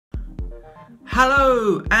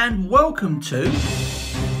Hello and welcome to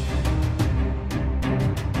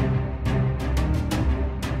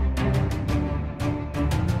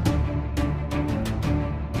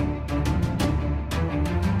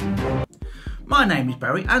My name is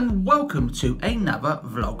Barry and welcome to another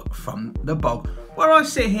vlog from the bog, where I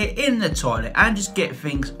sit here in the toilet and just get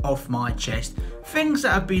things off my chest, things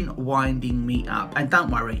that have been winding me up. And don't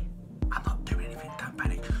worry, I'm not doing anything, don't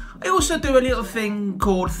panic. I also do a little thing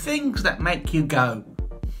called Things That Make You Go,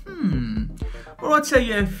 where I tell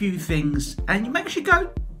you a few things and it makes you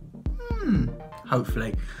go,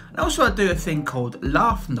 hopefully. And also I do a thing called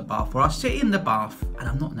Laugh from the Bath, where I sit in the bath and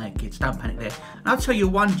I'm not naked, so don't panic there. And I'll tell you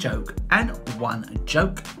one joke and one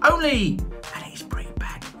joke only. And it's pretty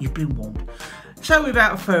bad, you've been warned. So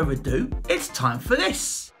without further ado, it's time for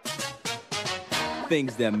this.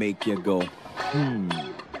 Things that make you go,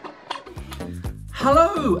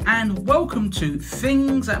 Hello and welcome to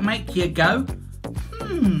Things That Make You Go,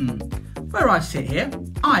 where I sit here,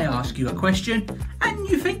 I ask you a question and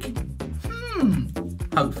you think,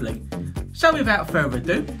 hopefully. So without further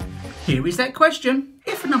ado, here is that question.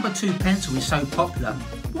 If a number 2 pencil is so popular,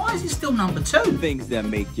 why is it still number 2? things that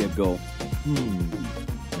make you go,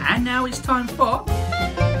 And now it's time for...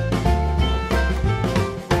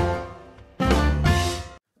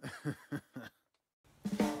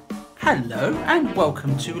 Hello and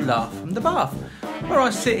welcome to Laugh from the Bath, where I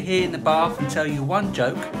sit here in the bath and tell you one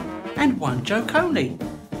joke and one joke only.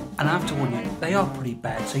 And I have to warn you, they are pretty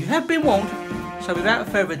bad, so you have been warned. So without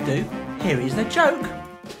further ado, here is the joke.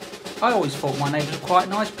 I always thought my neighbours were quite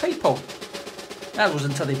nice people. That was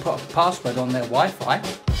until they put a password on their Wi-Fi.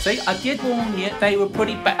 See, I did warn you, they were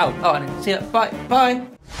pretty bad. Oh, I didn't see it. Bye, bye.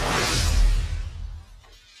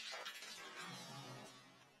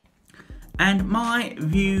 And my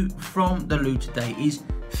view from the loo today is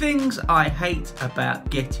things I hate about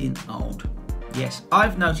getting old. Yes,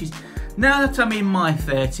 I've noticed, now that I'm in my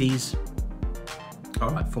 30s,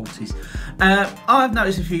 alright, 40s, I've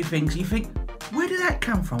noticed a few things. You think, where did that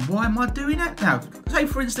come from? Why am I doing that now? Say,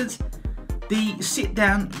 for instance, the sit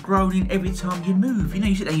down groaning every time you move. You know,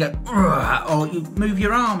 you sit there and you go, or you move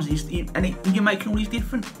your arms and you're making all these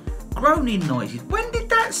different groaning noises. When did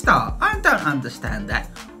that start? I don't understand that.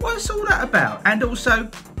 What's all that about? And also,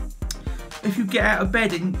 if you get out of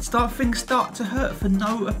bed and things start to hurt for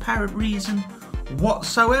no apparent reason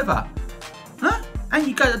whatsoever, and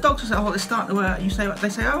you go to the doctor and say, oh, they're starting to hurt. And they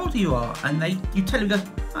say how old you are, and you tell them,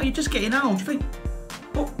 oh, you're just getting old. You think,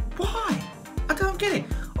 well, why? I don't get it.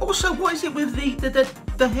 Also, what is it with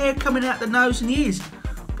the hair coming out the nose and ears?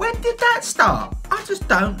 When did that start? I just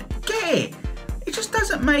don't get it. It just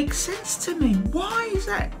doesn't make sense to me. Why is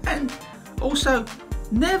that? And also,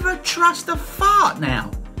 never trust a fart now.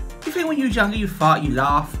 You think when you were younger, you fart, you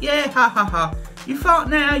laugh. Yeah, ha ha ha. You fart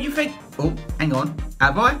now, you think, oh, hang on,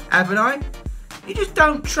 have I? Haven't I? You just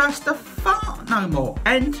don't trust a fart no more.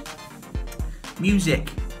 And music.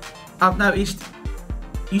 I've noticed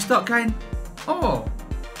you start going, oh,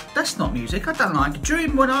 that's not music, I don't like it.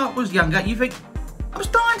 During when I was younger, you think, I was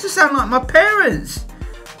dying to sound like my parents.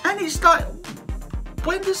 And it's like,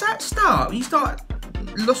 when does that start? You start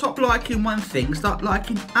liking one thing, start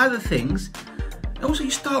liking other things. And also you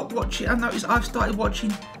start watching, I noticed I've started watching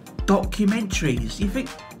documentaries. You think,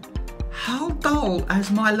 how dull has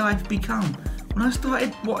my life become? When I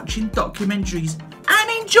started watching documentaries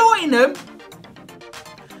and enjoying them.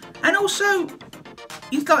 And also,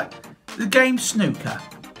 you like the game snooker.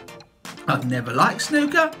 I've never liked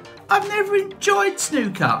snooker. I've never enjoyed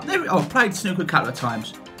snooker. I've played snooker a couple of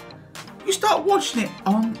times. You start watching it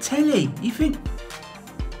on telly. You think,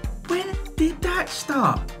 when did that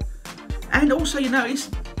start? And also you notice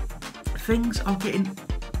things are getting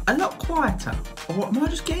a lot quieter. Or am I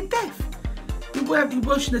just getting deaf? You're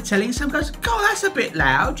watching the telly and someone goes, God, that's a bit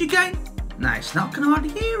loud. You're going, no, it's not, I can hardly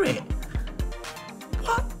hear it.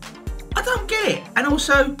 What? I don't get it. And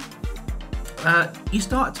also, you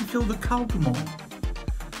start to feel the cold more.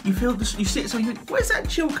 You sit somewhere and you think, where's that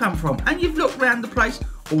chill come from? And you've looked around the place,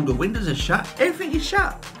 all the windows are shut, everything is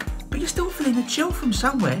shut. But you're still feeling a chill from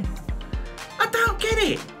somewhere. I don't get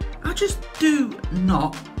it. I just do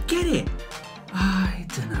not get it. I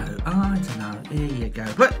don't know. There you go.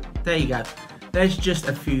 But there you go. There's just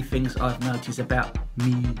a few things I've noticed about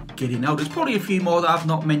me getting old. There's probably a few more that I've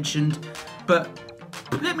not mentioned, but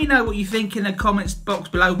let me know what you think in the comments box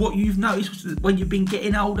below, what you've noticed when you've been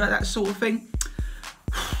getting older, that sort of thing.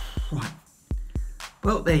 Right.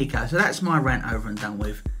 Well, there you go. So that's my rant over and done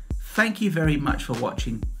with. Thank you very much for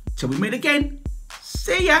watching. Till we meet again.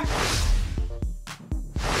 See ya.